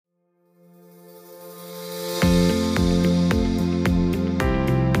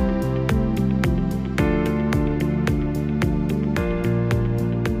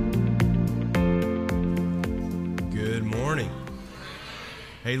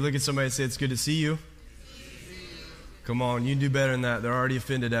Hey, look at somebody and say, it's good to see you. Come on, you can do better than that. They're already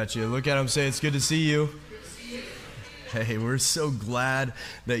offended at you. Look at them and say, it's good to see you. Hey, we're so glad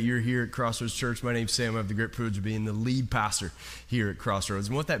that you're here at Crossroads Church. My name's Sam. I have the great privilege of being the lead pastor here at Crossroads.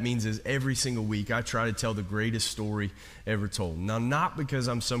 And what that means is every single week I try to tell the greatest story ever told. Now, not because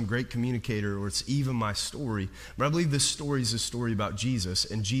I'm some great communicator or it's even my story, but I believe this story is a story about Jesus,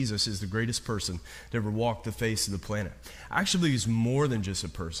 and Jesus is the greatest person to ever walk the face of the planet. I actually believe he's more than just a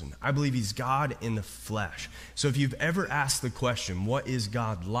person. I believe he's God in the flesh. So if you've ever asked the question, what is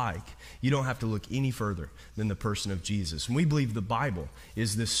God like? You don't have to look any further than the person of Jesus. And we believe the Bible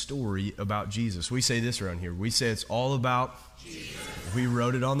is this story about Jesus. We say this around here. We say it's all about Jesus. We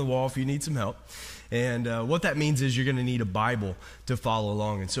wrote it on the wall if you need some help. And what that means is you're going to need a Bible to follow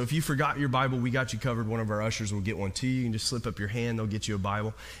along. And so if you forgot your Bible, we got you covered. One of our ushers will get one to you. You can just slip up your hand. They'll get you a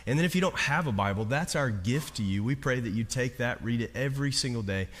Bible. And then if you don't have a Bible, that's our gift to you. We pray that you take that, read it every single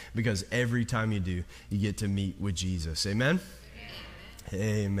day, because every time you do, you get to meet with Jesus. Amen?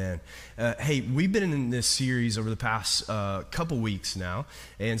 Amen. Hey, we've been in this series over the past couple weeks now,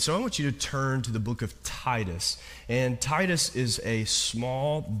 and so I want you to turn to the book of Titus. And Titus is a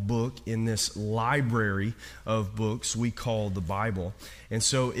small book in this library of books we call the Bible. And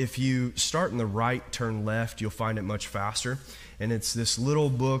so if you start in the right, turn left, you'll find it much faster. And it's this little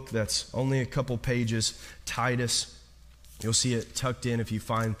book that's only a couple pages, Titus. You'll see it tucked in. If you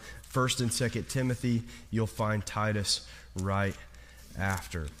find 1st and 2nd Timothy, you'll find Titus right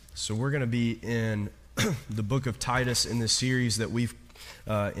after. So we're going to be in the book of Titus in this series that we've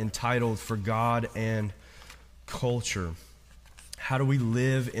entitled For God and Culture. How do we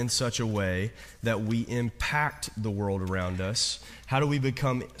live in such a way that we impact the world around us? How do we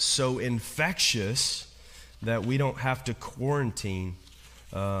become so infectious that we don't have to quarantine?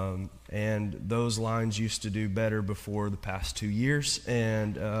 And those lines used to do better before the past 2 years.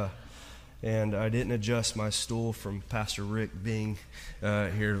 And I didn't adjust my stool from Pastor Rick being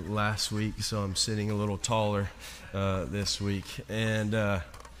here last week, so I'm sitting a little taller this week. And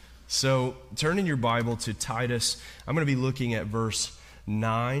so turn in your Bible to Titus. I'm going to be looking at verse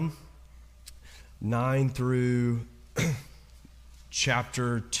 9 through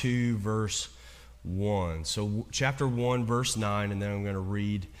chapter 2, verse 1. So chapter 1, verse 9, and then I'm going to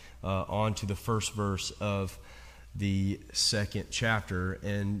read on to the first verse of the 2nd chapter.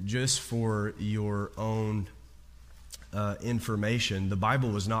 And just for your own information, the Bible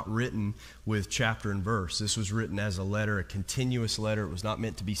was not written with chapter and verse. This was written as a letter, a continuous letter. It was not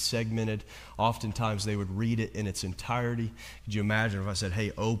meant to be segmented. Oftentimes they would read it in its entirety. Could you imagine if I said,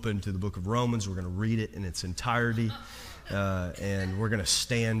 hey, open to the book of Romans, we're going to read it in its entirety, and we're going to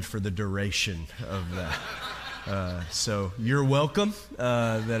stand for the duration of that. So you're welcome.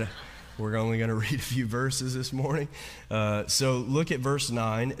 We're only going to read a few verses this morning. So look at verse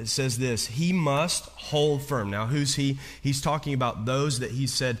 9. It says this: he must hold firm. Now, who's he? He's talking about those that he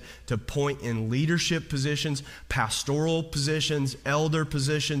said to point in leadership positions, pastoral positions, elder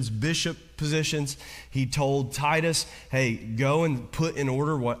positions, bishop positions. He told Titus, hey, go and put in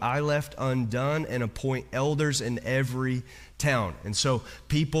order what I left undone and appoint elders in every town. And so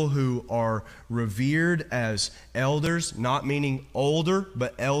people who are revered as elders, not meaning older,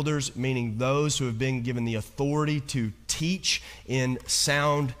 but elders meaning those who have been given the authority to teach in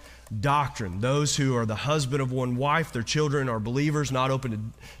sound doctrine. Those who are the husband of one wife, their children are believers, not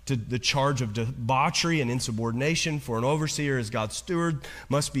open to the charge of debauchery and insubordination. For an overseer as God's steward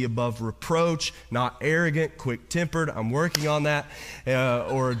must be above reproach, not arrogant, quick-tempered, I'm working on that,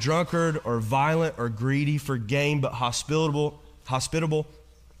 or a drunkard, or violent, or greedy for gain, but hospitable,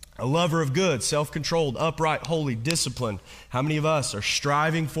 a lover of good, self-controlled, upright, holy, disciplined. How many of us are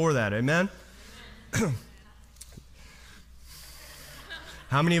striving for that? Amen?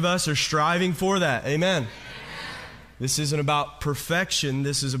 How many of us are striving for that? Amen. This isn't about perfection.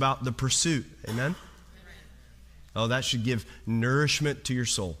 This is about the pursuit. Amen. Oh, that should give nourishment to your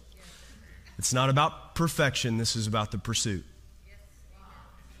soul. It's not about perfection. This is about the pursuit.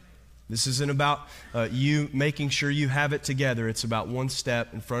 This isn't about you making sure you have it together. It's about one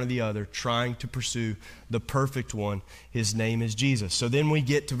step in front of the other, trying to pursue the perfect one. His name is Jesus. So then we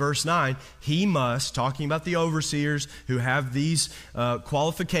get to verse 9. He must, talking about the overseers who have these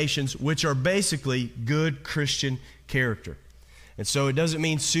qualifications, which are basically good Christian character. And so it doesn't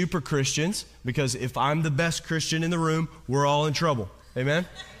mean super Christians, because if I'm the best Christian in the room, we're all in trouble. Amen?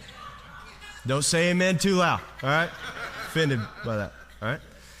 Don't say amen too loud, all right? Offended by that, all right?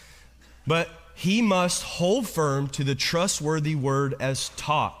 But he must hold firm to the trustworthy word as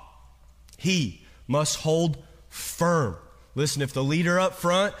taught. He must hold firm. Listen, if the leader up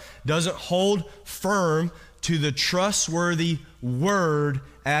front doesn't hold firm to the trustworthy word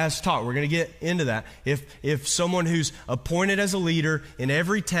as taught. We're going to get into that. If someone who's appointed as a leader in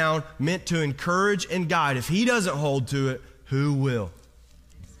every town, meant to encourage and guide, if he doesn't hold to it, who will?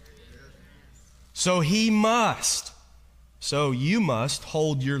 So you must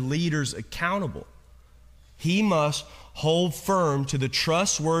hold your leaders accountable. He must hold firm to the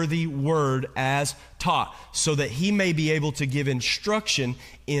trustworthy word as taught, so that he may be able to give instruction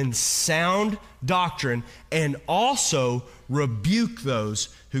in sound doctrine and also rebuke those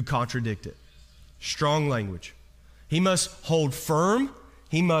who contradict it. Strong language. He must hold firm.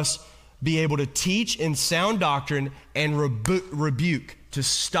 He must be able to teach in sound doctrine and rebuke, to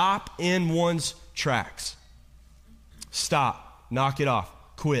stop in one's tracks. Stop. Knock it off.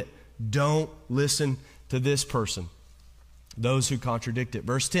 Quit. Don't listen to this person. Those who contradict it.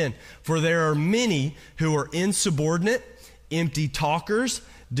 Verse 10, for there are many who are insubordinate, empty talkers,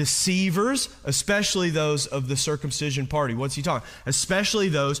 deceivers, especially those of the circumcision party. What's he talking? Especially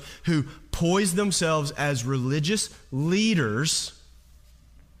those who poise themselves as religious leaders.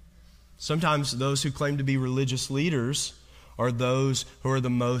 Sometimes those who claim to be religious leaders are those who are the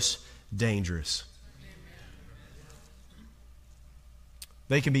most dangerous.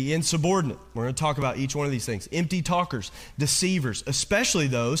 They can be insubordinate. We're going to talk about each one of these things. Empty talkers, deceivers, especially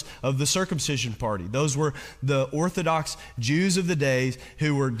those of the circumcision party. Those were the Orthodox Jews of the days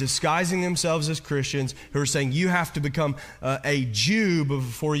who were disguising themselves as Christians, who were saying you have to become a Jew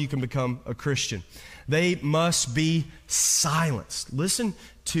before you can become a Christian. They must be silenced. Listen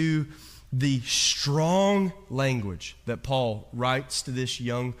to the strong language that Paul writes to this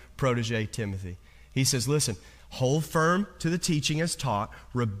young protege, Timothy. He says, listen, hold firm to the teaching as taught.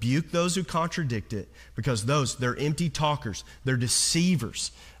 Rebuke those who contradict it, because they're empty talkers. They're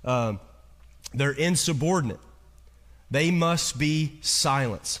deceivers. They're insubordinate. They must be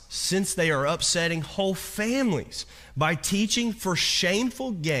silenced, since they are upsetting whole families by teaching for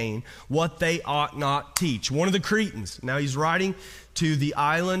shameful gain what they ought not teach. One of the Cretans, now he's writing to the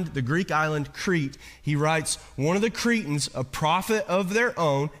island, the Greek island Crete. He writes, one of the Cretans, a prophet of their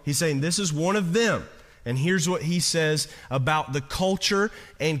own, he's saying this is one of them. And here's what he says about the culture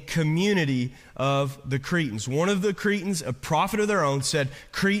and community of the Cretans. One of the Cretans, a prophet of their own, said,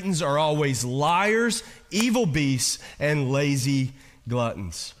 Cretans are always liars, evil beasts, and lazy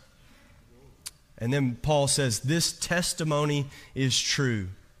gluttons. And then Paul says, this testimony is true.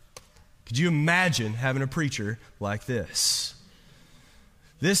 Could you imagine having a preacher like this?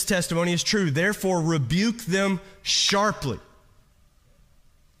 This testimony is true. Therefore, rebuke them sharply.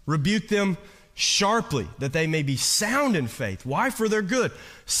 Rebuke them sharply, that they may be sound in faith. Why? For their good.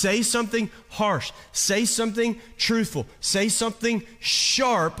 Say something harsh. Say something truthful. Say something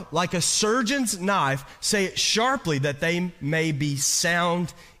sharp, like a surgeon's knife. Say it sharply, that they may be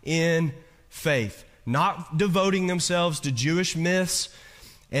sound in faith. Not devoting themselves to Jewish myths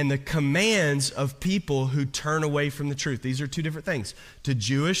and the commands of people who turn away from the truth. These are two different things. To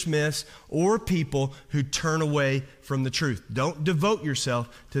Jewish myths or people who turn away from the truth. Don't devote yourself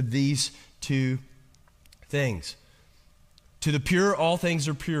to these two things. To the pure, all things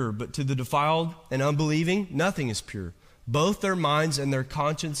are pure, but to the defiled and unbelieving, nothing is pure. Both their minds and their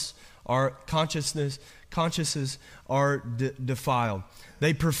consciences are defiled.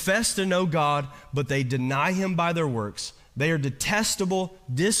 They profess to know God, but they deny him by their works. They are detestable,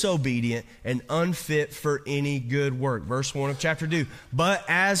 disobedient, and unfit for any good work. Verse 1 of chapter 2. But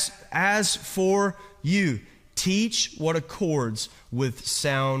as for you, teach what accords with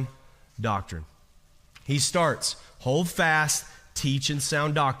sound doctrine. He starts, hold fast, teach in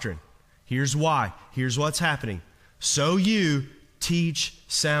sound doctrine. Here's why. Here's what's happening. So you teach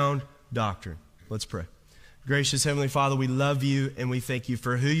sound doctrine. Let's pray. Gracious Heavenly Father, we love you and we thank you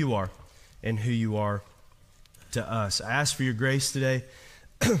for who you are and who you are to us. I ask for your grace today.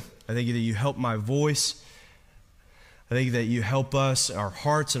 I thank you that you help my voice. I thank you that you help us, our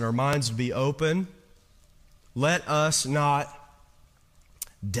hearts and our minds to be open. Let us not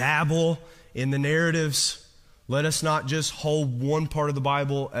dabble in the narratives. Let us not just hold one part of the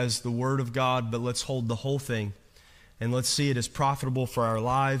Bible as the Word of God, but let's hold the whole thing. And let's see it as profitable for our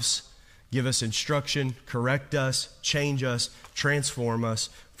lives. Give us instruction, correct us, change us, transform us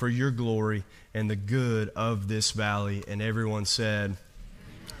for your glory and the good of this valley. And everyone said,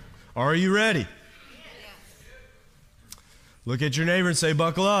 are you ready? Look at your neighbor and say,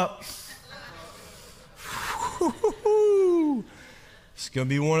 buckle up. It's going to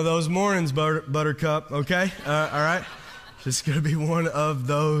be one of those mornings, Buttercup, okay? All right? It's going to be one of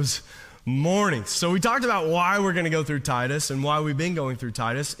those mornings. So we talked about why we're going to go through Titus and why we've been going through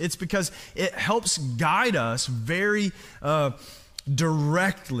Titus. It's because it helps guide us very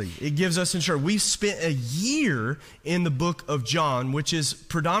directly. It gives us instruction. We've spent a year in the book of John, which is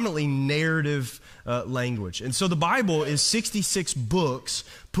predominantly narrative language. And so the Bible is 66 books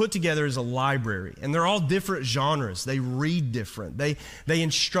put together as a library, and they're all different genres. They read different. They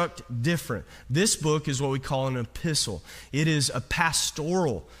instruct different. This book is what we call an epistle. It is a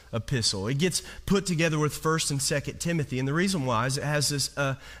pastoral epistle. It gets put together with 1st and 2nd Timothy, and the reason why is it has this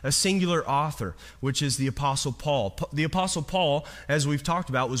a singular author, which is the Apostle Paul. The Apostle Paul, as we've talked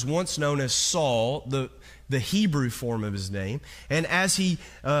about, was once known as Saul, the Hebrew form of his name. And as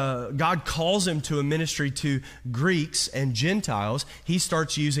God calls him to a ministry to Greeks and Gentiles, he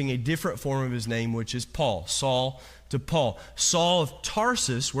starts using a different form of his name, which is Paul, Saul to Paul. Saul of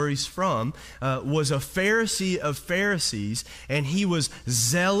Tarsus, where he's from, was a Pharisee of Pharisees, and he was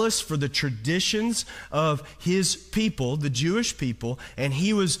zealous for the traditions of his people, the Jewish people, and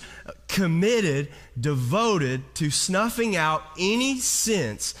he was committed, devoted to snuffing out any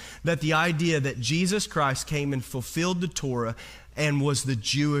sense that the idea that Jesus Christ came and fulfilled the Torah and was the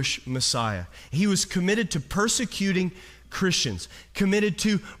Jewish Messiah. He was committed to persecuting Christians, committed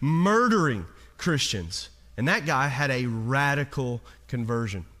to murdering Christians. And that guy had a radical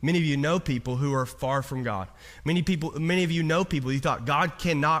conversion. Many of you know people who are far from God. Many of you know people you thought God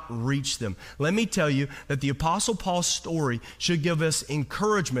cannot reach them. Let me tell you that the Apostle Paul's story should give us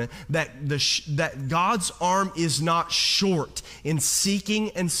encouragement that that God's arm is not short in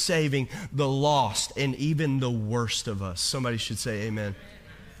seeking and saving the lost and even the worst of us. Somebody should say amen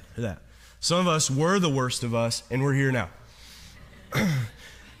to that. Some of us were the worst of us, and we're here now.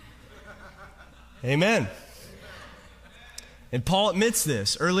 Amen. And Paul admits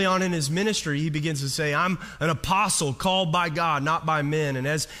this. Early on in his ministry, he begins to say, I'm an apostle called by God, not by men. And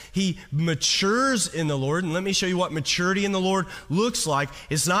as he matures in the Lord, and let me show you what maturity in the Lord looks like.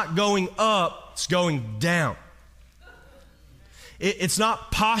 It's not going up, it's going down. It's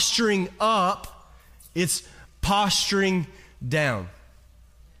not posturing up, it's posturing down.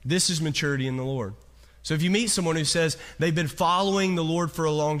 This is maturity in the Lord. So if you meet someone who says they've been following the Lord for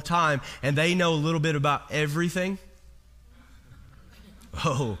a long time and they know a little bit about everything,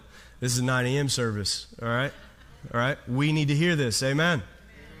 oh, this is a 9 a.m. service, all right? All right? We need to hear this, amen?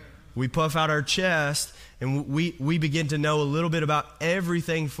 We puff out our chest and we begin to know a little bit about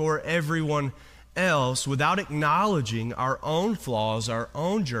everything for everyone else without acknowledging our own flaws, our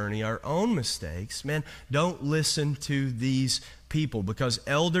own journey, our own mistakes. Man, don't listen to these people, because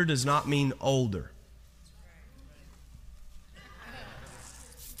elder does not mean older.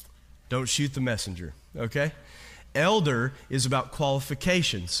 Don't shoot the messenger, okay? Elder is about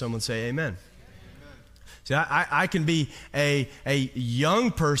qualifications. Someone say amen. See, I can be a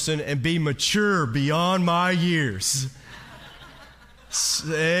young person and be mature beyond my years.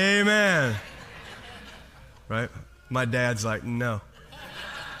 Amen. Right? My dad's like, no.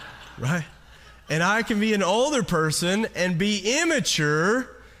 Right? And I can be an older person and be immature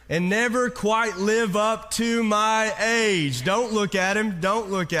and never quite live up to my age. Don't look at him. Don't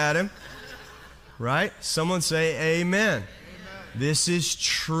look at him. Right? Someone say amen. Amen. This is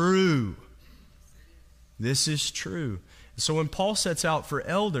true. This is true. So when Paul sets out for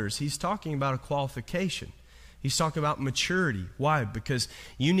elders, he's talking about a qualification. He's talking about maturity. Why? Because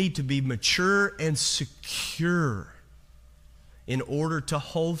you need to be mature and secure in order to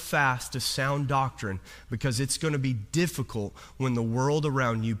hold fast to sound doctrine, because it's going to be difficult when the world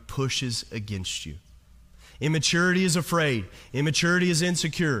around you pushes against you. Immaturity is afraid. Immaturity is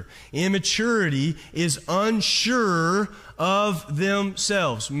insecure. Immaturity is unsure of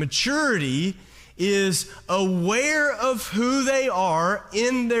themselves. Maturity is aware of who they are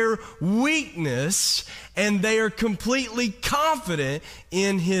in their weakness, and they are completely confident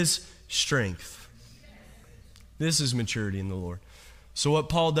in His strength. This is maturity in the Lord. So what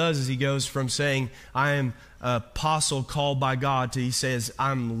Paul does is he goes from saying, I am an apostle called by God, to he says,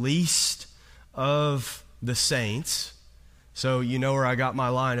 I'm least of the saints. So you know where I got my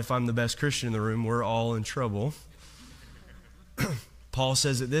line. If I'm the best Christian in the room, we're all in trouble. Paul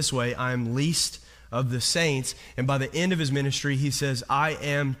says it this way, I am least of the saints. And by the end of his ministry, he says, I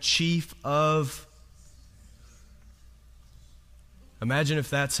am chief of. Imagine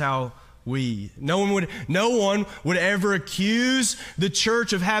if that's how no one would ever accuse the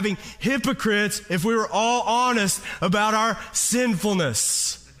church of having hypocrites if we were all honest about our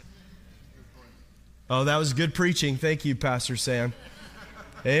sinfulness. Oh, that was good preaching. Thank you, Pastor Sam.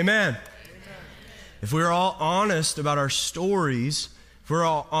 Amen. If we were all honest about our stories, if we're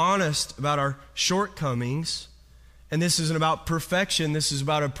all honest about our shortcomings, and this isn't about perfection, this is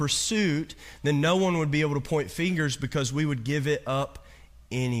about a pursuit, then no one would be able to point fingers, because we would give it up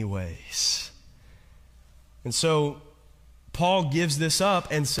anyways. And so Paul gives this up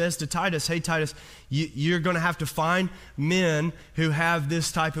and says to Titus, hey, Titus, you're going to have to find men who have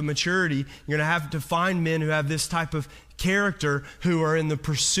this type of maturity. You're going to have to find men who have this type of character, who are in the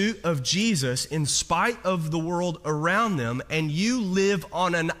pursuit of Jesus in spite of the world around them, and you live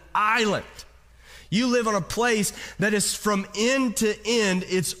on an island. You live on a place that is from end to end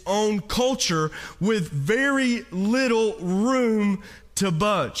its own culture with very little room to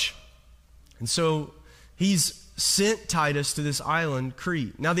budge. And so he's sent Titus to this island,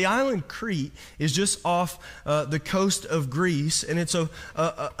 Crete. Now, the island Crete is just off the coast of Greece, and it's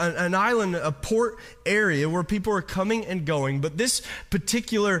an island, a port area where people are coming and going. But this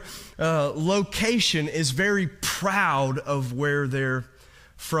particular location is very proud of where they're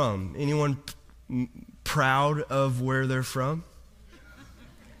from. Anyone proud of where they're from?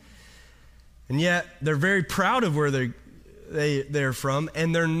 And yet, they're very proud of where they're from,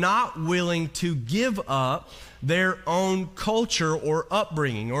 and they're not willing to give up their own culture or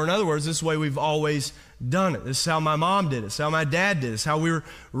upbringing. Or in other words, this is the way we've always done it. This is how my mom did it. This is how my dad did it. This is how we were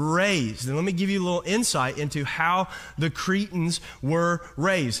raised. And let me give you a little insight into how the Cretans were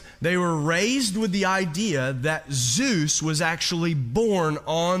raised. They were raised with the idea that Zeus was actually born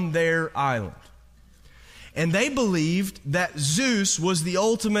on their island. And they believed that Zeus was the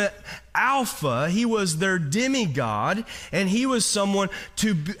ultimate alpha. He was their demigod, and he was someone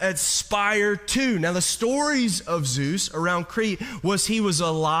to aspire to. Now, the stories of Zeus around Crete was he was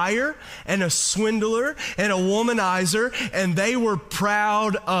a liar and a swindler and a womanizer, and they were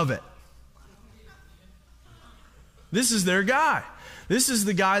proud of it. This is their guy. This is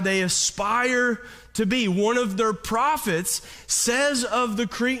the guy they aspire to be. One of their prophets says of the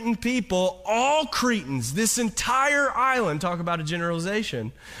Cretan people, all Cretans, this entire island, talk about a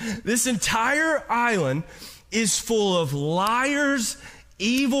generalization, this entire island is full of liars,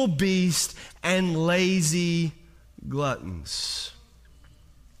 evil beasts, and lazy gluttons.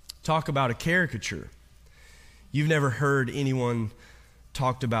 Talk about a caricature. You've never heard anyone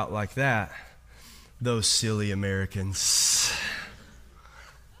talked about like that. Those silly Americans.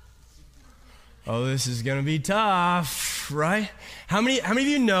 Oh, this is going to be tough, right? How many of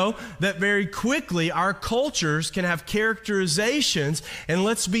you know that very quickly our cultures can have characterizations, and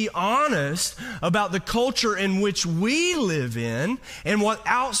let's be honest about the culture in which we live in and what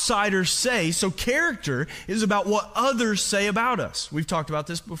outsiders say. So character is about what others say about us. We've talked about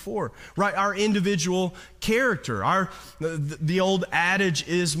this before, right? Our individual character. The old adage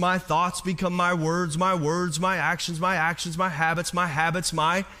is, my thoughts become my words, my actions, my habits,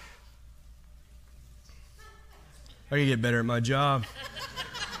 my... I can get better at my job.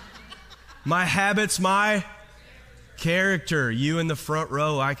 My habits, my character. You in the front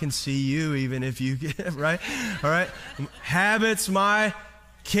row, I can see you even if you get, right? All right. Habits, my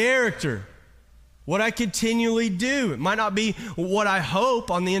character. What I continually do. It might not be what I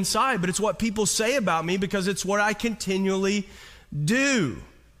hope on the inside, but it's what people say about me because it's what I continually do.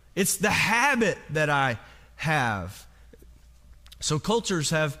 It's the habit that I have. So cultures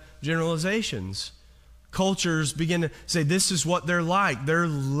have generalizations. Cultures begin to say this is what they're like. They're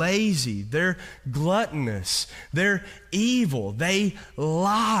lazy. They're gluttonous. They're evil. They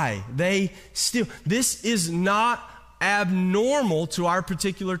lie. They steal. This is not abnormal to our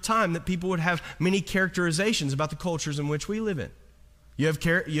particular time that people would have many characterizations about the cultures in which we live in. You have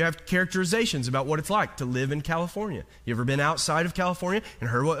characterizations about what it's like to live in California. You ever been outside of California and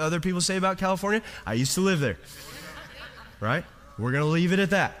heard what other people say about California? I used to live there. Right? We're going to leave it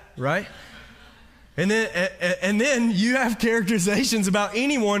at that, right? And then you have characterizations about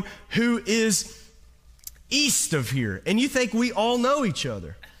anyone who is east of here, and you think we all know each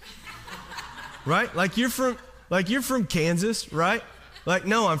other, right? Like you're from Kansas, right? Like,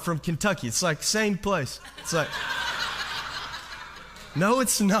 no, I'm from Kentucky. It's like same place. It's like, no,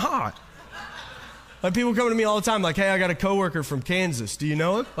 it's not. Like people coming to me all the time, like, hey, I got a coworker from Kansas. Do you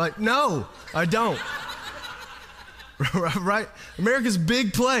know him? Like, no, I don't. Right? America's a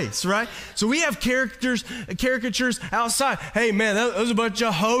big place, right? So we have caricatures outside. Hey, man, those are a bunch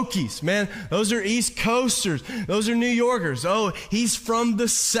of Hokies, man. Those are East Coasters. Those are New Yorkers. Oh, he's from the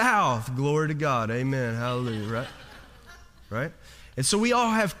South. Glory to God. Amen. Hallelujah, right? Right? And so we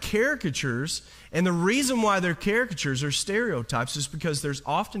all have caricatures, and the reason why they're caricatures or stereotypes is because there's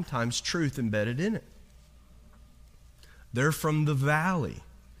oftentimes truth embedded in it. They're from the valley.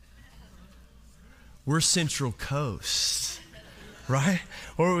 We're Central Coast, right?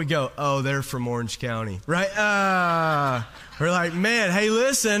 Where we go? Oh, they're from Orange County, right? We're like, man, hey,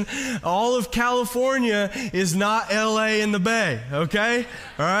 listen, all of California is not L.A. and the Bay, okay?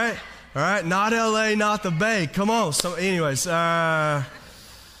 All right? All right, not L.A., not the Bay. Come on. So anyways, right.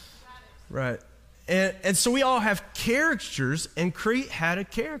 And so we all have characters, and Crete had a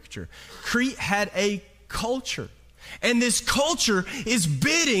character. Crete had a culture. And this culture is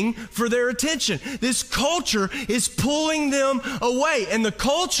bidding for their attention. This culture is pulling them away. And the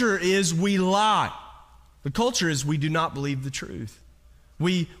culture is we lie. The culture is we do not believe the truth.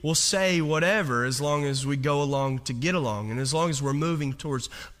 We will say whatever as long as we go along to get along, and as long as we're moving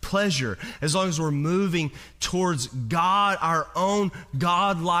towards pleasure, as long as we're moving towards God, our own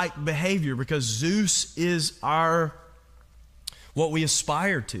God-like behavior, because Zeus is what we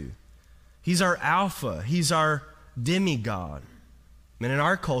aspire to. He's our alpha. He's our demigod. And in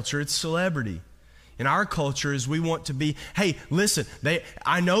our culture, it's celebrity. In our culture is we want to be, hey, listen,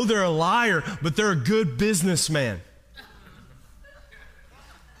 I know they're a liar, but they're a good businessman.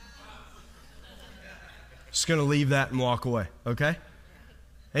 Just going to leave that and walk away, okay?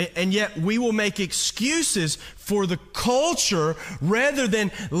 And yet we will make excuses for the culture rather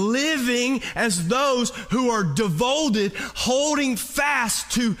than living as those who are devoted, holding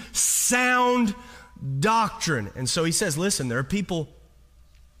fast to sound doctrine. And so he says, listen, there are people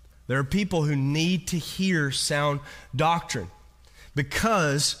who need to hear sound doctrine,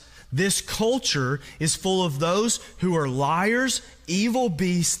 because this culture is full of those who are liars, evil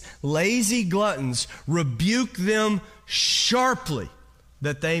beasts, lazy gluttons. Rebuke them sharply,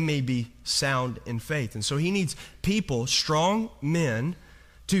 that they may be sound in faith. And so he needs people, strong men,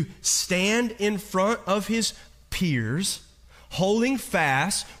 to stand in front of his peers, holding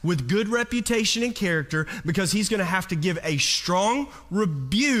fast with good reputation and character, because he's going to have to give a strong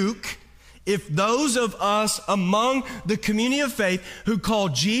rebuke if those of us among the community of faith who call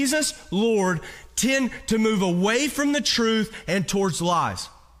Jesus Lord tend to move away from the truth and towards lies,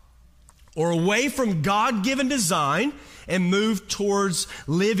 or away from God-given design and move towards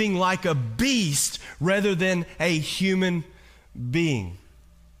living like a beast rather than a human being.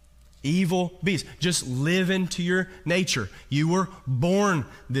 Evil beast. Just live into your nature. You were born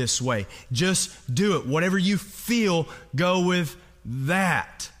this way. Just do it. Whatever you feel, go with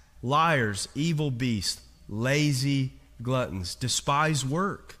that. Liars, evil beasts, lazy gluttons, despise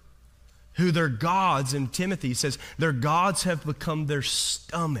work, who their gods, in Timothy says, their gods have become their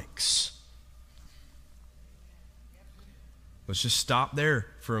stomachs. Let's just stop there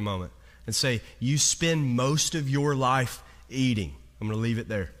for a moment and say, you spend most of your life eating. I'm going to leave it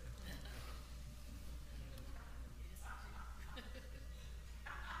there.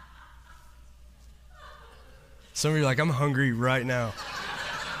 Some of you are like, I'm hungry right now.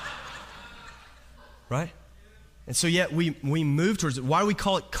 Right? And so yet we move towards it. Why do we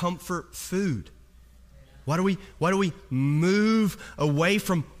call it comfort food? Why do we move away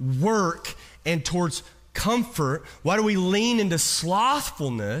from work and towards comfort? Why do we lean into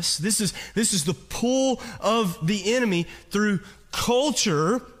slothfulness? This is the pull of the enemy through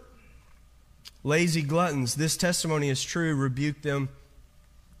culture. Lazy gluttons, this testimony is true. Rebuke them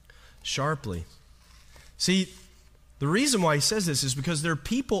sharply. See, the reason why he says this is because there are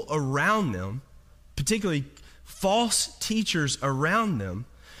people around them, particularly false teachers around them,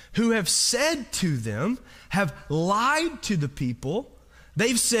 who have said to them, have lied to the people.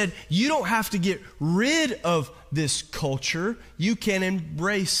 They've said, you don't have to get rid of this culture. You can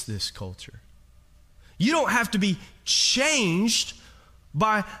embrace this culture. You don't have to be changed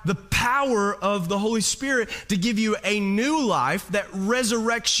by the power of the Holy Spirit to give you a new life that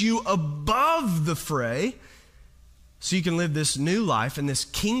resurrects you above the fray, so you can live this new life in this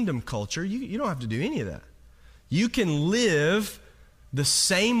kingdom culture. You don't have to do any of that. You can live the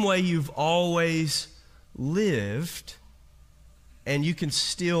same way you've always lived, and you can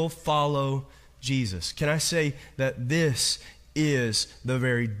still follow Jesus. Can I say that this is the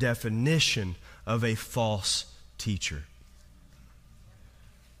very definition of a false teacher?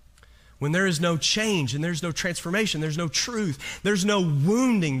 When there is no change and there's no transformation, there's no truth, there's no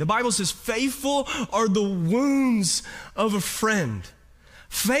wounding. The Bible says, faithful are the wounds of a friend.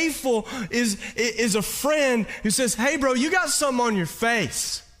 Faithful is a friend who says, hey bro, you got something on your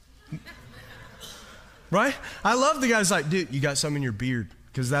face. Right? I love the guys like, dude, you got something in your beard,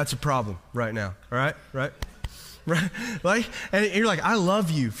 because that's a problem right now. All right? Right? Like, and you're like, I love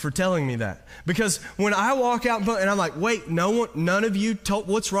you for telling me that, because when I walk out and I'm like, wait, none of you told,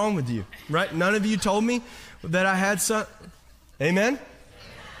 what's wrong with you, right? None of you told me that I had some. Amen.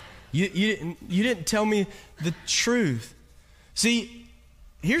 You didn't tell me the truth. See,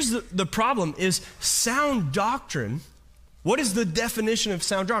 here's the problem: is sound doctrine. What is the definition of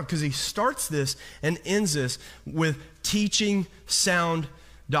sound doctrine? Because he starts this and ends this with teaching sound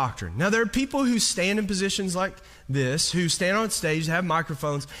doctrine. Now, there are people who stand in positions like this, who stand on stage, have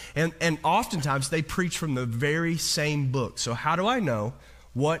microphones, and oftentimes they preach from the very same book. So how do I know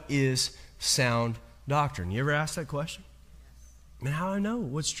what is sound doctrine? You ever ask that question? Man, how do I know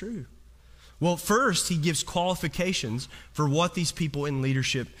what's true? Well, first, he gives qualifications for what these people in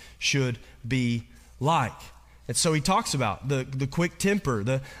leadership should be like. And so he talks about the quick temper,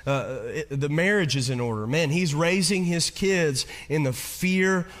 the marriage is in order. Man, he's raising his kids in the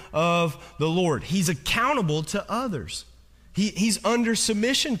fear of the Lord. He's accountable to others. He's under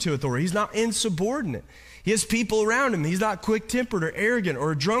submission to authority. He's not insubordinate. He has people around him. He's not quick-tempered or arrogant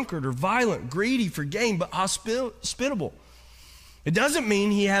or a drunkard or violent, greedy for gain, but hospitable. It doesn't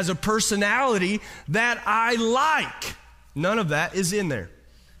mean he has a personality that I like. None of that is in there.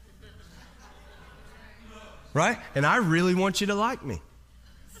 Right? And I really want you to like me.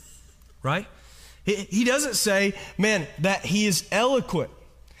 Right? He doesn't say, man, that he is eloquent.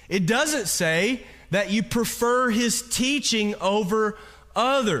 It doesn't say that you prefer his teaching over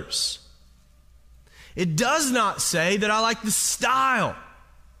others. It does not say that I like the style.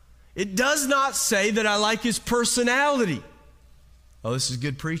 It does not say that I like his personality. Oh, this is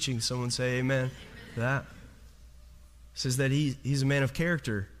good preaching. Someone say amen to that. It says that he's a man of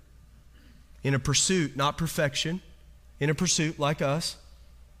character. In a pursuit, not perfection. In a pursuit like us.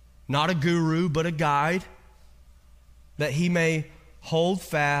 Not a guru, but a guide. That he may hold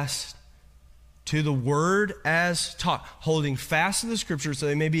fast to the word as taught. Holding fast to the scripture so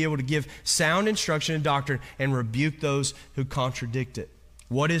they may be able to give sound instruction and doctrine and rebuke those who contradict it.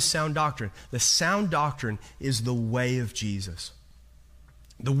 What is sound doctrine? The sound doctrine is the way of Jesus.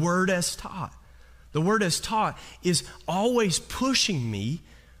 The word as taught. The word as taught is always pushing me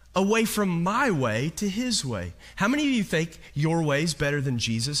away from my way to his way. How many of you think your way is better than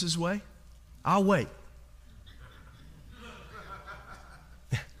Jesus' way? I'll wait.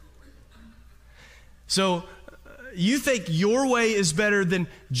 So, you think your way is better than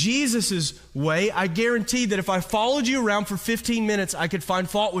Jesus' way. I guarantee that if I followed you around for 15 minutes, I could find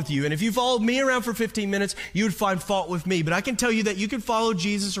fault with you. And if you followed me around for 15 minutes, you would find fault with me. But I can tell you that you can follow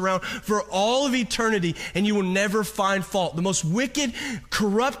Jesus around for all of eternity and you will never find fault. The most wicked,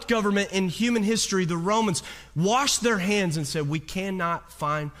 corrupt government in human history, the Romans, washed their hands and said, we cannot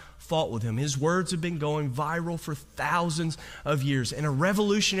find fault with him. His words have been going viral for thousands of years. In a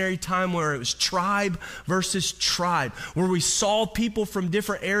revolutionary time where it was tribe versus tribe, where we saw people from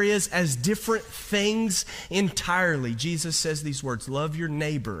different areas as different things entirely, Jesus says these words, love your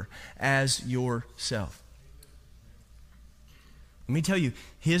neighbor as yourself. Let me tell you,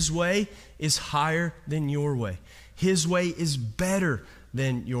 his way is higher than your way. His way is better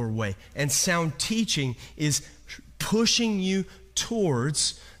than your way. And sound teaching is pushing you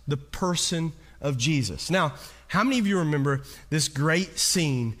towards the person of Jesus. Now, how many of you remember this great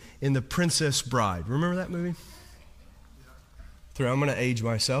scene in The Princess Bride? Remember that movie? I'm going to age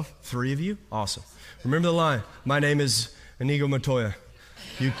myself. 3 of you? Awesome. Remember the line, my name is Inigo Montoya.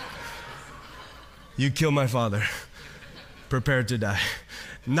 You killed my father. Prepare to die.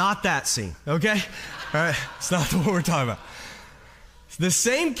 Not that scene, okay? All right, it's not the one we're talking about. The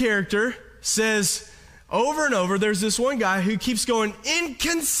same character says over and over, there's this one guy who keeps going,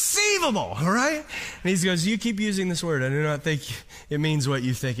 inconceivable, all right? And he goes, you keep using this word. I do not think it means what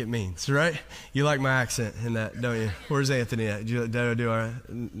you think it means, right? You like my accent in that, don't you? Where's Anthony at? Did I do all right?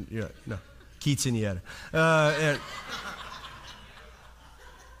 No. Quinceañera.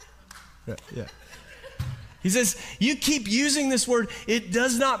 Yeah. He says, you keep using this word. It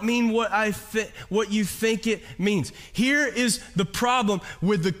does not mean what you think it means. Here is the problem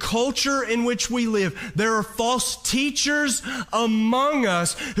with the culture in which we live. There are false teachers among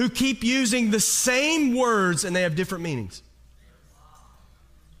us who keep using the same words and they have different meanings.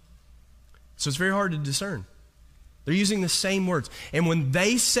 So it's very hard to discern. They're using the same words. And when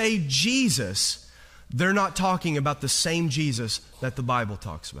they say Jesus, they're not talking about the same Jesus that the Bible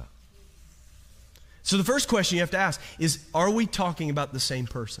talks about. So the first question you have to ask is, are we talking about the same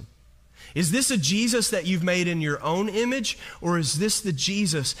person? Is this a Jesus that you've made in your own image, or is this the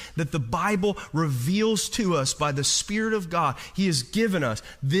Jesus that the Bible reveals to us by the Spirit of God? He has given us.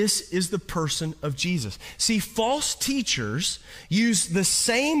 This is the person of Jesus. See, false teachers use the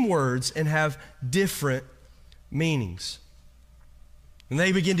same words and have different meanings. And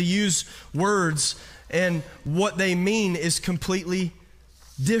they begin to use words, and what they mean is completely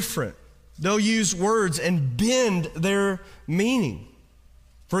different. They'll use words and bend their meaning.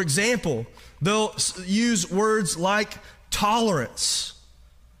 For example, they'll use words like tolerance.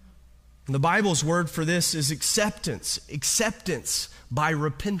 And the Bible's word for this is acceptance. Acceptance by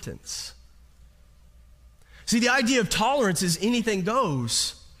repentance. See, the idea of tolerance is anything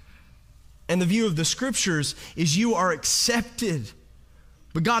goes. And the view of the Scriptures is you are accepted.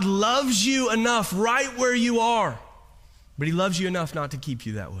 But God loves you enough right where you are. But He loves you enough not to keep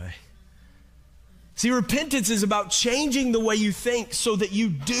you that way. See, repentance is about changing the way you think so that you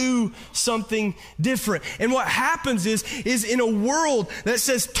do something different. And what happens is in a world that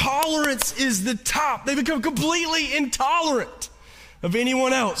says tolerance is the top, they become completely intolerant of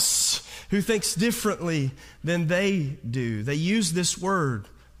anyone else who thinks differently than they do. They use this word,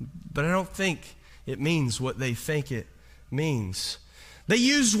 but I don't think it means what they think it means. They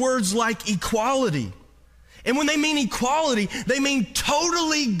use words like equality. And when they mean equality, they mean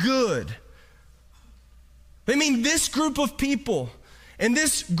totally good. They mean this group of people and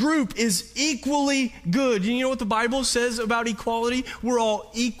this group is equally good. You know what the Bible says about equality? We're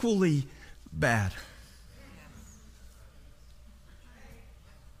all equally bad.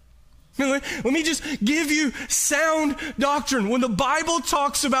 Let me just give you sound doctrine. When the Bible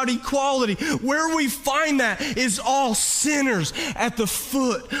talks about equality, where we find that is all sinners at the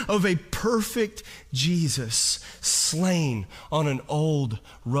foot of a perfect Jesus slain on an old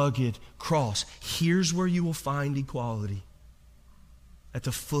rugged cross. Here's where you will find equality. At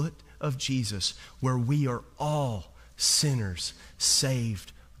the foot of Jesus, where we are all sinners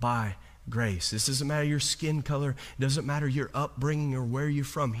saved by grace. This doesn't matter your skin color. It doesn't matter your upbringing or where you're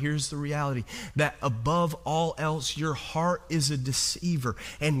from. Here's the reality, that above all else, your heart is a deceiver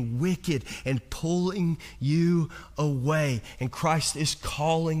and wicked and pulling you away. And Christ is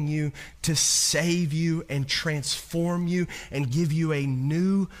calling you to save you and transform you and give you a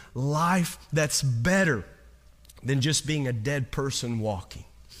new life that's better than just being a dead person walking.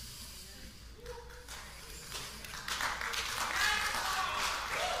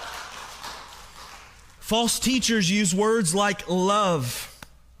 False teachers use words like love.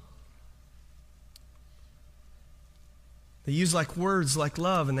 They use words like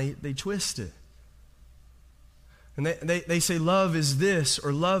love, and they twist it. And they say love is this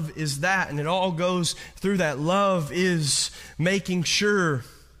or love is that, and it all goes through that. Love is making sure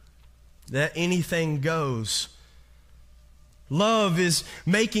that anything goes. Love is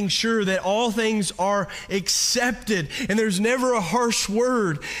making sure that all things are accepted and there's never a harsh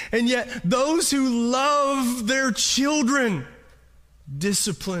word. And yet those who love their children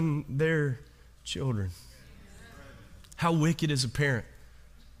discipline their children. How wicked is a parent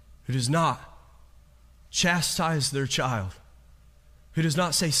who does not chastise their child, who does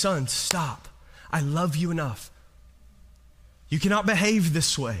not say, son, stop. I love you enough. You cannot behave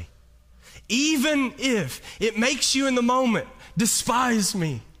this way. Even if it makes you in the moment despise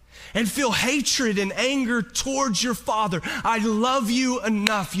me and feel hatred and anger towards your father. I love you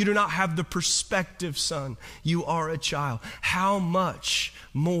enough. You do not have the perspective, son. You are a child. How much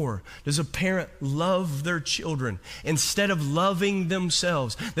more does a parent love their children instead of loving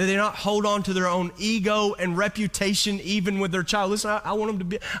themselves? That they not hold on to their own ego and reputation even with their child. Listen, I want them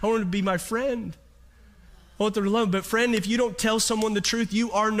to be my friend. I want them to love them. But friend, if you don't tell someone the truth,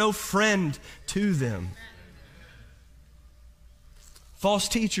 you are no friend to them. False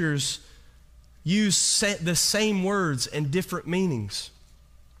teachers use the same words and different meanings.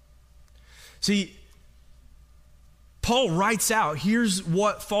 See, Paul writes out, here's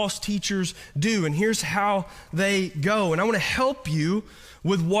what false teachers do, and here's how they go. And I want to help you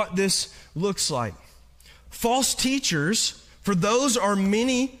with what this looks like. False teachers, for those are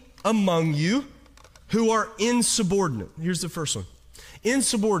many among you who are insubordinate. Here's the first one.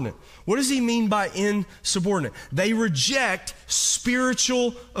 Insubordinate. What does he mean by insubordinate? They reject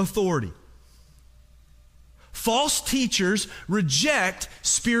spiritual authority. False teachers reject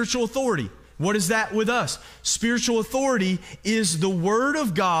spiritual authority. What is that with us? Spiritual authority is the Word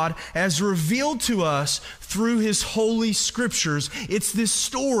of God as revealed to us through His holy scriptures. It's this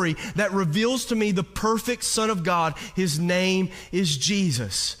story that reveals to me the perfect Son of God. His name is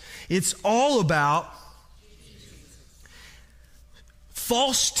Jesus. It's all about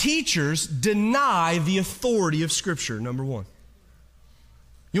false teachers deny the authority of Scripture, number one.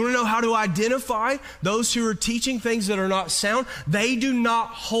 You want to know how to identify those who are teaching things that are not sound? They do not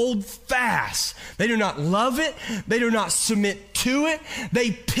hold fast. They do not love it. They do not submit to it.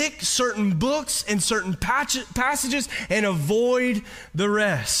 They pick certain books and certain passages and avoid the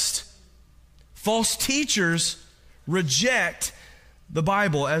rest. False teachers reject the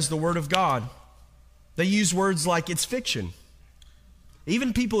Bible as the Word of God. They use words like it's fiction.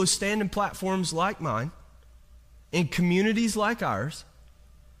 Even people who stand in platforms like mine, in communities like ours,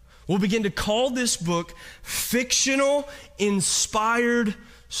 will begin to call this book fictional, inspired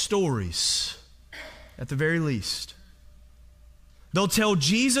stories, at the very least. They'll tell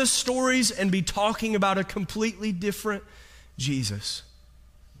Jesus stories and be talking about a completely different Jesus.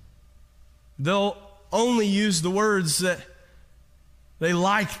 They'll only use the words that They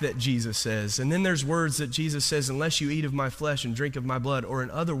like that Jesus says. And then there's words that Jesus says, unless you eat of my flesh and drink of my blood, or in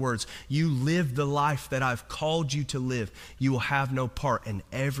other words, you live the life that I've called you to live, you will have no part. And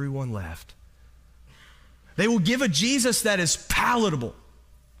everyone left. They will give a Jesus that is palatable,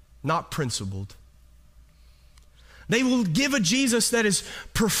 not principled. They will give a Jesus that is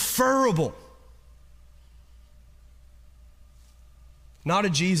preferable, not a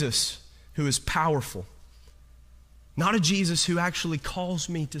Jesus who is powerful. Not a Jesus who actually calls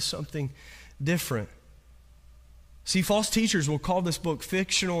me to something different. See, false teachers will call this book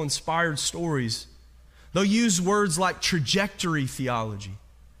fictional inspired stories. They'll use words like trajectory theology.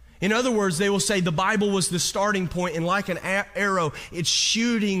 In other words, they will say the Bible was the starting point, and like an arrow, it's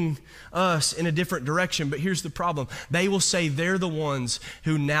shooting us in a different direction. But here's the problem. They will say they're the ones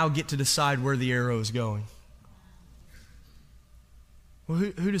who now get to decide where the arrow is going. Well,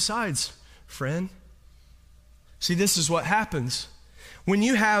 who decides, friend? See, this is what happens. When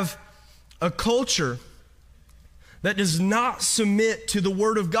you have a culture that does not submit to the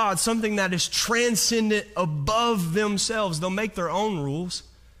Word of God, something that is transcendent above themselves, they'll make their own rules.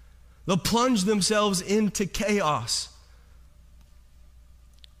 They'll plunge themselves into chaos.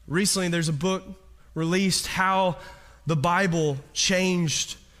 Recently, there's a book released, How the Bible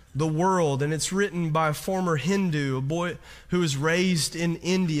Changed the World, and it's written by a former Hindu, a boy who was raised in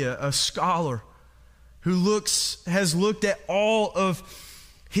India, a scholar who has looked at all of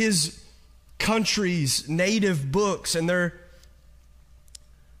his country's native books and their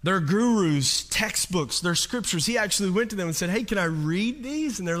gurus' textbooks, their scriptures. He actually went to them and said, hey, can I read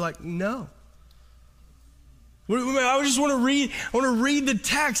these? And they're like, no. I just want to read. I want to read the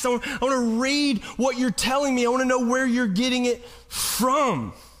text. I want to read what you're telling me. I want to know where you're getting it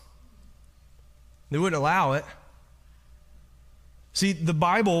from. They wouldn't allow it. See, the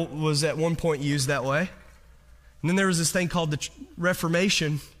Bible was at one point used that way. And then there was this thing called the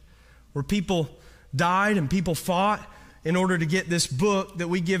Reformation, where people died and people fought in order to get this book that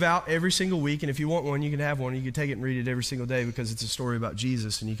we give out every single week. And if you want one, you can have one. You can take it and read it every single day because it's a story about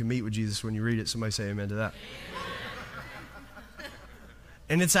Jesus, and you can meet with Jesus when you read it. Somebody say amen to that.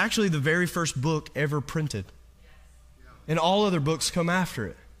 And it's actually the very first book ever printed. And all other books come after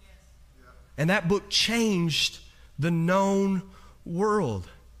it. And that book changed the known world.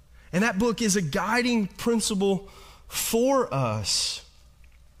 And that book is a guiding principle for us.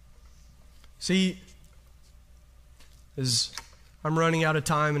 See, as I'm running out of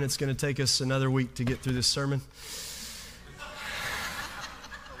time, and it's going to take us another week to get through this sermon.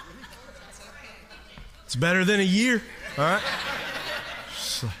 It's better than a year, all right?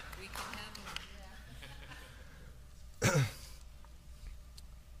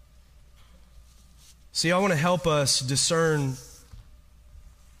 See, I want to help us discern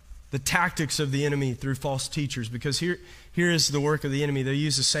the tactics of the enemy through false teachers, because here is the work of the enemy. They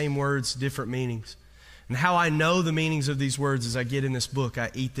use the same words, different meanings. And how I know the meanings of these words is I get in this book,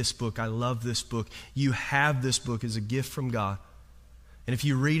 I eat this book, I love this book. You have this book as a gift from God. And if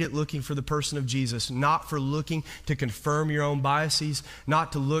you read it looking for the person of Jesus, not for looking to confirm your own biases,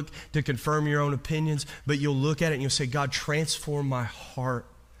 not to look to confirm your own opinions, but you'll look at it and you'll say, God, transform my heart.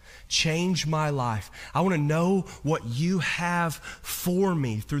 Change my life. I want to know what you have for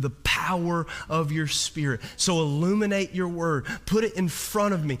me through the power of your Spirit. So illuminate your word. Put it in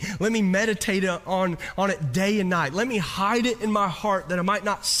front of me. Let me meditate on it day and night. Let me hide it in my heart that I might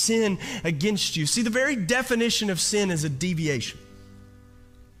not sin against you. See, the very definition of sin is a deviation.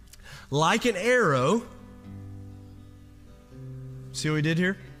 Like an arrow. See what we did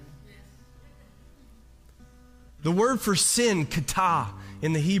here? The word for sin, kata,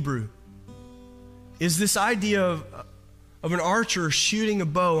 in the Hebrew, is this idea of an archer shooting a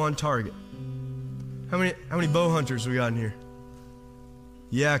bow on target. How many bow hunters we got in here?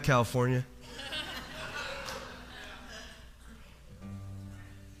 Yeah, California.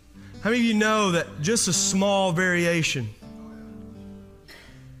 How many of you know that just a small variation,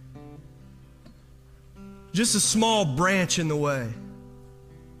 just a small branch in the way,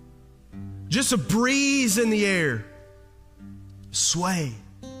 just a breeze in the air, sway?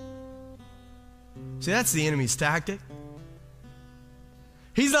 See, that's the enemy's tactic.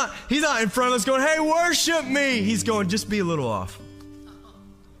 He's not in front of us going, hey, worship me. He's going, just be a little off.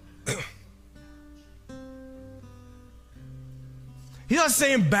 He's not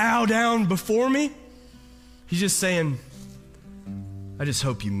saying bow down before me. He's just saying, I just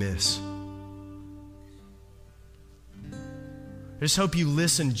hope you miss. I just hope you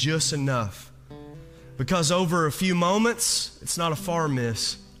listen just enough. Because over a few moments, it's not a far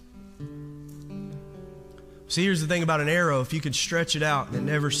miss. See, here's the thing about an arrow. If you can stretch it out, it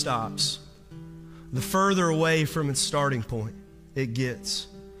never stops. The further away from its starting point. it gets,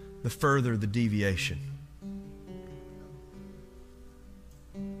 the further the deviation.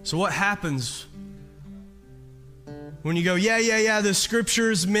 So what happens when you go, yeah, the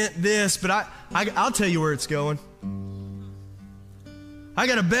scriptures meant this, but I'll tell you where it's going. I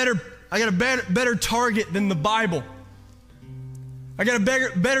got a better target than the Bible. I got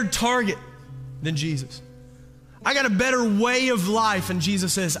a better target than Jesus. I got a better way of life, and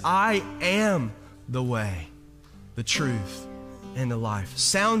Jesus says, I am the way, the truth, and the life.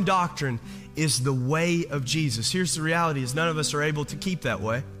 Sound doctrine is the way of Jesus. Here's the reality, is none of us are able to keep that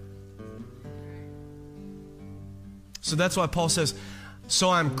way. So that's why Paul says, so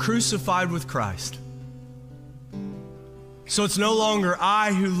I'm crucified with Christ. So it's no longer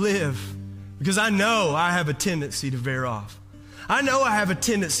I who live, because I know I have a tendency to veer off. I know I have a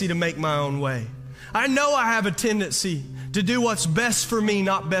tendency to make my own way. I know I have a tendency to do what's best for me,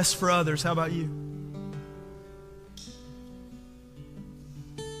 not best for others. How about you?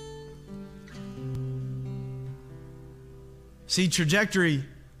 See, trajectory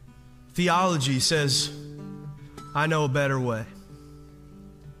theology says, I know a better way.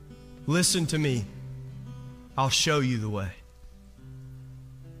 Listen to me. I'll show you the way.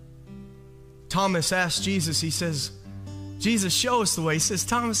 Thomas asked Jesus, he says, Jesus, show us the way. He says,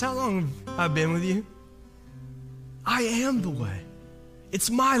 Thomas, how long have I been with you? I am the way. It's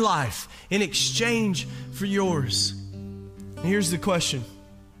my life in exchange for yours. And here's the question.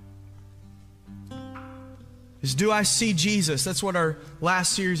 Is, do I see Jesus? That's what our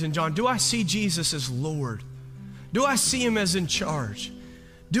last series in John. Do I see Jesus as Lord? Do I see Him as in charge?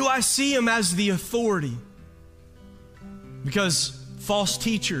 Do I see Him as the authority? Because false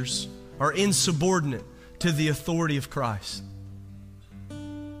teachers are insubordinate to the authority of Christ.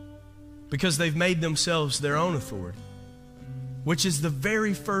 Because they've made themselves their own authority, which is the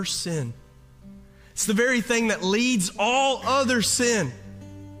very first sin. It's the very thing that leads all other sin.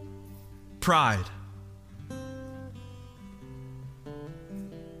 Pride.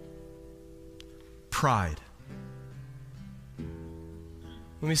 Pride.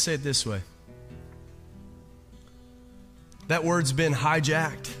 Let me say it this way. That word's been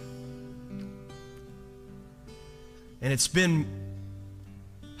hijacked. And it's been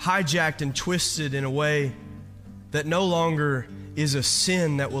hijacked and twisted in a way that no longer is a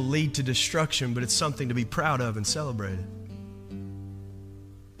sin that will lead to destruction, but it's something to be proud of and celebrated.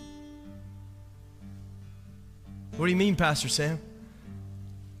 What do you mean, Pastor Sam?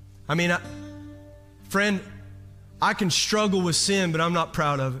 I mean, friend, I can struggle with sin, but I'm not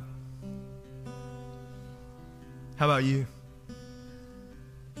proud of it. How about you?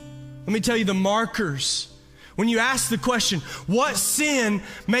 Let me tell you the markers. When you ask the question, what sin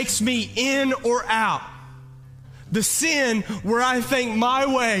makes me in or out? The sin where I think my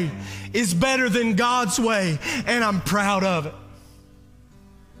way is better than God's way, and I'm proud of it.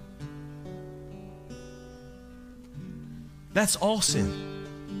 That's all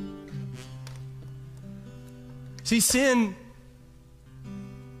sin. See, sin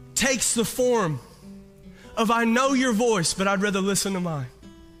takes the form of I know your voice, but I'd rather listen to mine.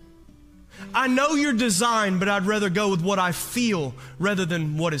 I know your design, but I'd rather go with what I feel rather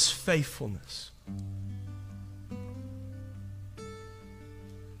than what is faithfulness.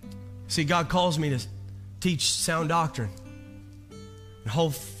 See, God calls me to teach sound doctrine and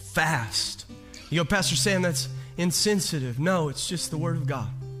hold fast. You go, Pastor Sam, that's insensitive. No, it's just the Word of God.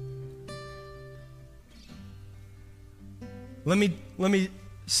 Let me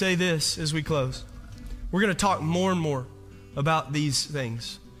say this as we close. We're going to talk more and more about these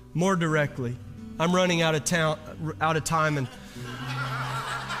things, more directly. I'm running out of time, and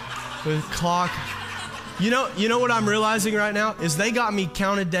the clock. You know what I'm realizing right now is they got me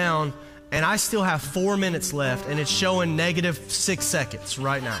counted down, and I still have 4 minutes left, and it's showing -6 seconds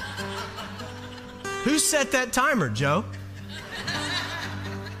right now. Who set that timer, Joe?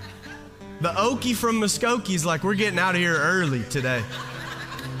 The Okie from Muskokee's like, we're getting out of here early today.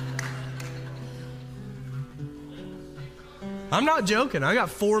 I'm not joking. I got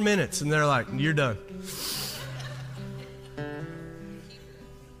 4 minutes, and they're like, you're done.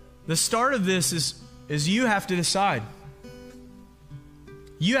 The start of this is you have to decide.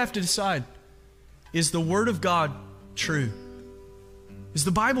 You have to decide, is the Word of God true? Is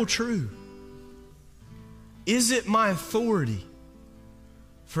the Bible true? Is it my authority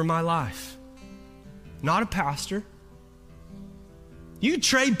for my life? Not a pastor. You can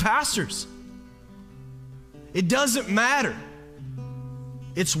trade pastors. It doesn't matter.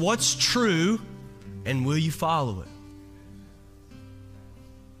 It's what's true, and will you follow it?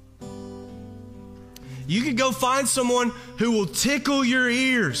 You could go find someone who will tickle your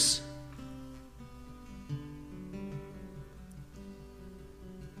ears.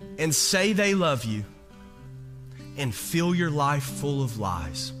 and say they love you and fill your life full of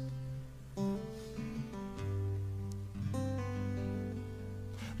lies.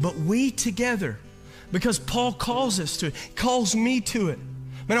 But we together, because Paul calls us to it, calls me to it.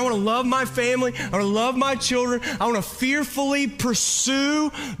 Man, I want to love my family. I want to love my children. I want to fearfully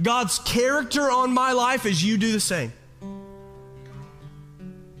pursue God's character on my life as you do the same.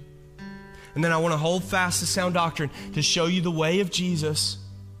 And then I want to hold fast to sound doctrine to show you the way of Jesus.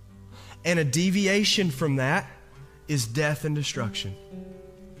 And a deviation from that is death and destruction.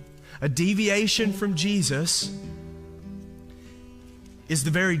 A deviation from Jesus is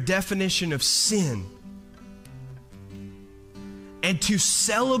the very definition of sin. And to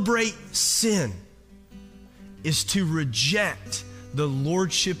celebrate sin is to reject the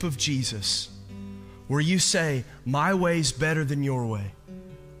lordship of Jesus, where you say, my way's better than your way.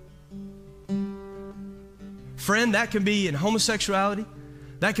 Friend, that can be in homosexuality.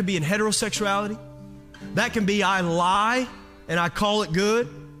 That can be in heterosexuality. That can be I lie and I call it good.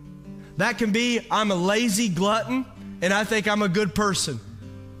 That can be I'm a lazy glutton and I think I'm a good person.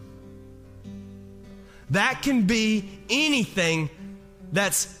 That can be anything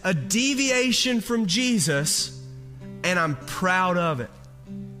that's a deviation from Jesus, and I'm proud of it.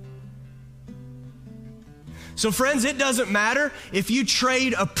 So friends, it doesn't matter if you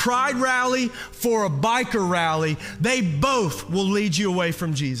trade a pride rally for a biker rally, they both will lead you away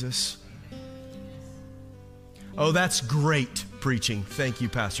from Jesus. Oh, that's great preaching. Thank you,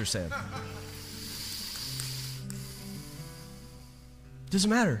 Pastor Sam. Doesn't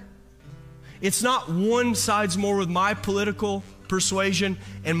matter. It's not one side's more with my political persuasion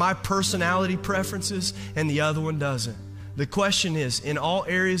and my personality preferences and the other one doesn't. The question is, in all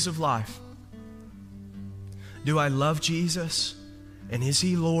areas of life, do I love Jesus? And is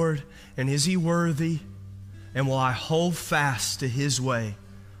He Lord? And is He worthy? And will I hold fast to His way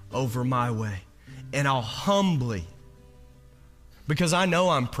over my way? And I'll humbly, because I know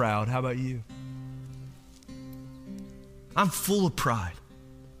I'm proud. How about you? I'm full of pride.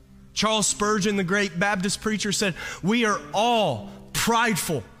 Charles Spurgeon, the great Baptist preacher, said, we are all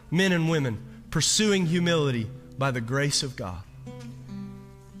prideful men and women pursuing humility by the grace of God.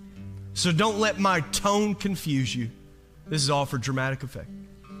 So don't let my tone confuse you. This is all for dramatic effect.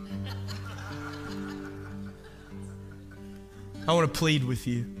 I want to plead with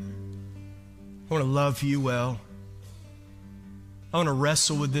you. I want to love you well. I want to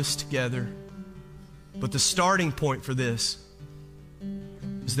wrestle with this together. But the starting point for this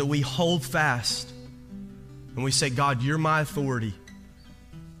is that we hold fast and we say, God, you're my authority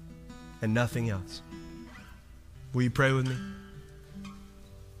and nothing else. Will you pray with me?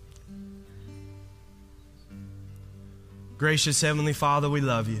 Gracious Heavenly Father, we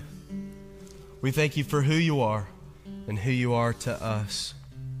love you. We thank you for who you are and who you are to us.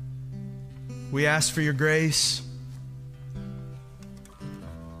 We ask for your grace.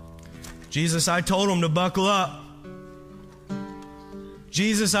 Jesus, I told them to buckle up.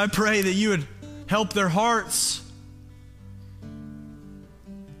 Jesus, I pray that you would help their hearts.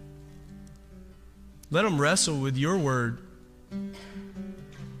 Let them wrestle with your word.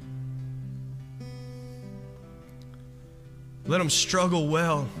 Let them struggle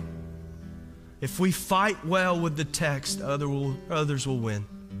well. If we fight well with the text, others will win.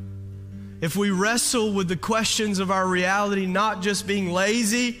 If we wrestle with the questions of our reality, not just being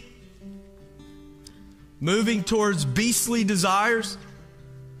lazy, moving towards beastly desires,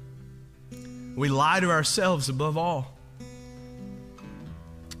 we lie to ourselves above all.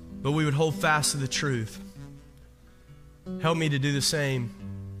 But we would hold fast to the truth. Help me to do the same.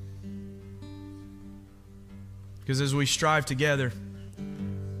 Because as we strive together,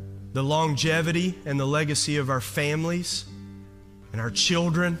 the longevity and the legacy of our families and our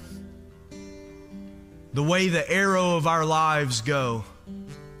children, the way the arrow of our lives go,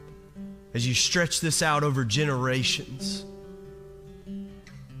 as you stretch this out over generations,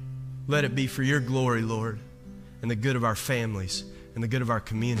 let it be for your glory, Lord, and the good of our families and the good of our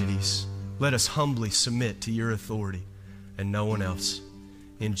communities. Let us humbly submit to your authority and no one else.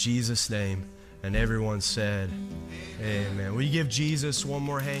 In Jesus' name, and everyone said, amen. Will you give Jesus one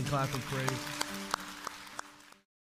more hand clap of praise?